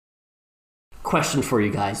Question for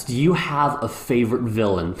you guys. Do you have a favorite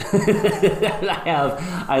villain?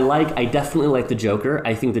 I definitely like the Joker.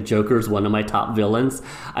 I think the Joker is one of my top villains.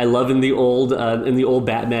 I love in the old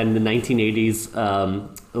Batman in the 1980s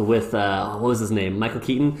with what was his name? Michael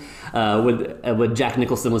Keaton, when Jack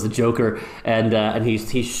Nicholson was a Joker, and he's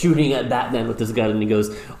shooting at Batman with this gun, and he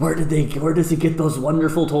goes, where does he get those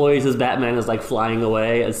wonderful toys? As Batman is like flying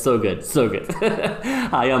away. It's so good, so good.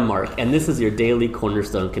 Hi, I'm Mark, and this is your daily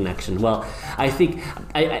Cornerstone Connection. Well, I think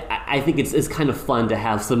it's kind of fun to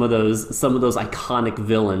have some of those iconic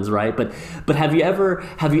villains, right? But have you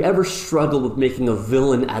ever struggled with making a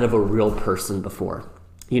villain out of a real person before?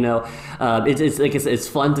 You know, it's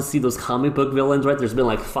fun to see those comic book villains, right? There's been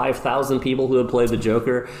like 5,000 people who have played the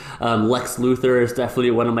Joker. Lex Luthor is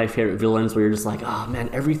definitely one of my favorite villains, where you're just like, oh man,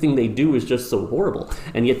 everything they do is just so horrible,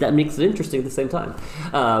 and yet that makes it interesting at the same time.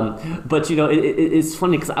 But you know, it's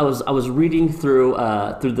funny because I was reading through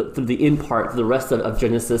the in part, the rest of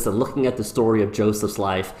Genesis, and looking at the story of Joseph's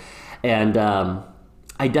life, and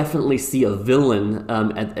I definitely see a villain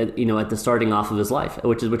at the starting off of his life,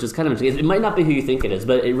 which is kind of interesting. It might not be who you think it is,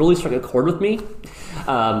 but it really struck a chord with me.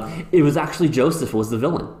 It was actually Joseph was the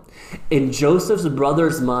villain. In Joseph's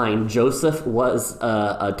brother's mind, Joseph was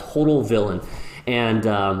a total villain,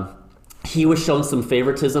 and he was shown some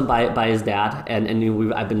favoritism by his dad, and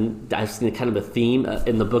I've seen kind of a theme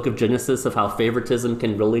in the book of Genesis of how favoritism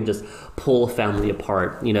can really just pull a family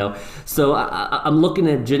apart, you know. So I'm looking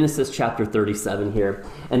at Genesis chapter 37 here,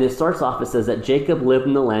 and it starts off, it says that Jacob lived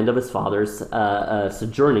in the land of his fathers,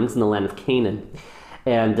 sojournings in the land of Canaan,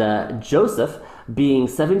 and Joseph, being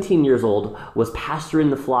 17 years old, was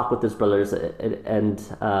pasturing the flock with his brothers, and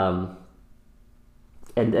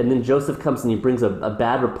then Joseph comes and he brings a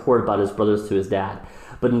bad report about his brothers to his dad.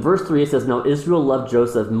 But in verse 3 it says, now Israel loved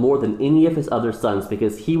Joseph more than any of his other sons,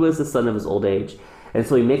 because he was the son of his old age. And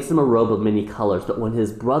so he makes him a robe of many colors. But when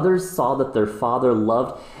his brothers saw that their father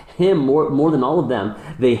loved him more than all of them,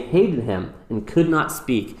 they hated him and could not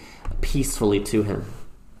speak peacefully to him.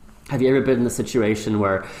 Have you ever been in a situation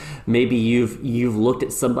where maybe you've looked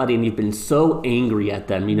at somebody and you've been so angry at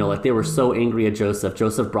them, you know, like they were so angry at Joseph.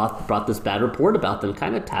 Joseph brought this bad report about them,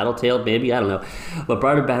 kind of tattletale, maybe, I don't know, but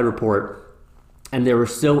brought a bad report. And they were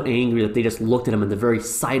so angry that they just looked at him, and the very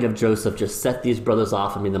sight of Joseph just set these brothers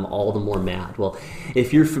off and made them all the more mad. Well,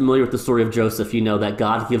 if you're familiar with the story of Joseph, you know that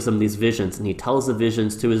God gives him these visions, and he tells the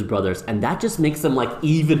visions to his brothers, and that just makes them like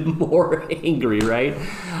even more angry, right?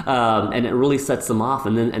 And it really sets them off,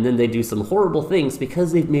 and then they do some horrible things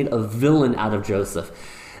because they've made a villain out of Joseph.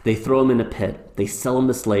 They throw him in a pit. They sell him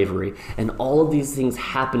to slavery. And all of these things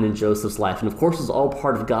happen in Joseph's life. And of course, it's all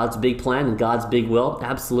part of God's big plan and God's big will.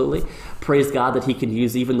 Absolutely. Praise God that he can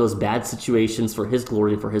use even those bad situations for his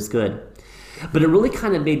glory and for his good. But it really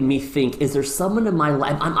kind of made me think, is there someone in my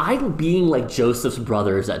life, am I being like Joseph's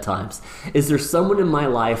brothers at times? Is there someone in my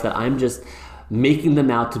life that I'm just making them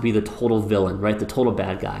out to be the total villain, right? The total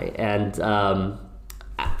bad guy? And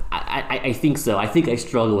I think so. I think I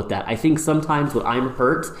struggle with that. I think sometimes when I'm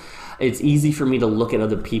hurt, it's easy for me to look at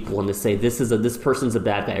other people and to say, this person's a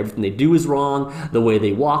bad guy. Everything they do is wrong. The way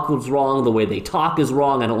they walk is wrong. The way they talk is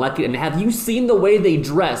wrong. I don't like it. And have you seen the way they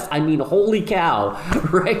dress? I mean, holy cow,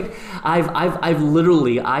 right?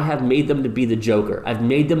 I have made them to be the Joker. I've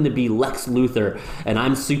made them to be Lex Luthor, and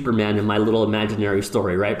I'm Superman in my little imaginary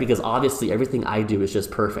story, right? Because obviously everything I do is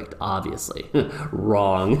just perfect. Obviously,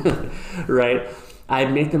 wrong, right? I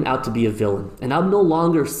make them out to be a villain. And I'm no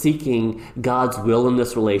longer seeking God's will in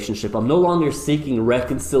this relationship. I'm no longer seeking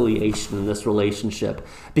reconciliation in this relationship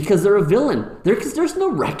because they're a villain. There's no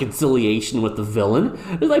reconciliation with the villain.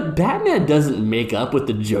 It's like Batman doesn't make up with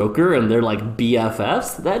the Joker and they're like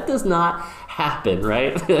BFFs. That does not happen,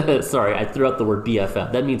 right? Sorry, I threw out the word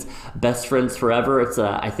BFF. That means best friends forever.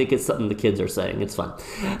 I think it's something the kids are saying. It's fun,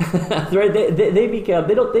 right? They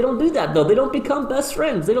don't do that though. They don't become best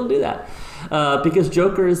friends. They don't do that because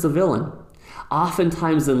Joker is the villain.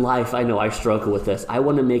 Oftentimes in life, I know I struggle with this. I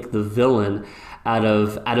want to make the villain out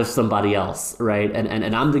of somebody else, right?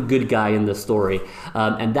 And I'm the good guy in the story.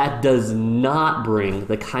 And that does not bring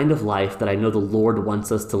the kind of life that I know the Lord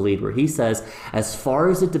wants us to lead, where he says, as far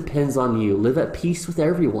as it depends on you, live at peace with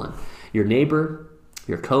everyone, your neighbor,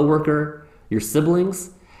 your coworker, your siblings.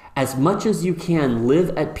 As much as you can, live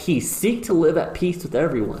at peace. Seek to live at peace with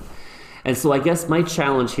everyone. And so I guess my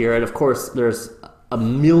challenge here, and of course there's a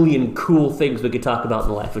million cool things we could talk about in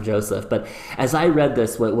the life of Joseph, but as I read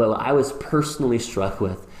this, what I was personally struck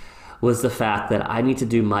with was the fact that I need to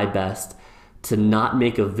do my best to not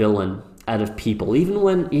make a villain out of people, even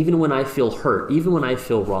when I feel hurt, even when I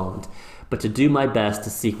feel wronged, but to do my best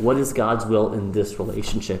to seek what is God's will in this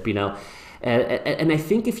relationship, you know. And I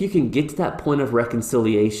think if you can get to that point of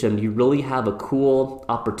reconciliation, you really have a cool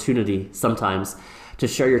opportunity sometimes to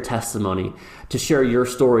share your testimony, to share your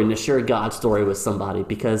story, and to share God's story with somebody,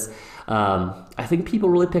 because I think people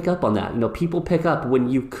really pick up on that. People pick up when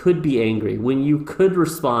you could be angry, when you could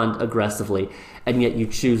respond aggressively, and yet you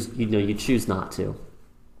choose not to.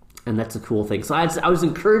 And that's a cool thing. So I was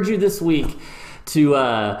encourage you this week to,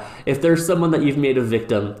 if there's someone that you've made a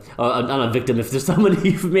victim, not a victim, if there's someone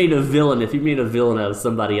you've made a villain, if you made a villain out of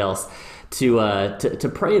somebody else,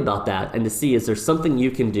 to pray about that and to see, is there something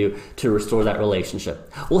you can do to restore that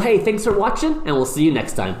relationship? Well, hey, thanks for watching, and we'll see you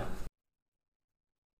next time.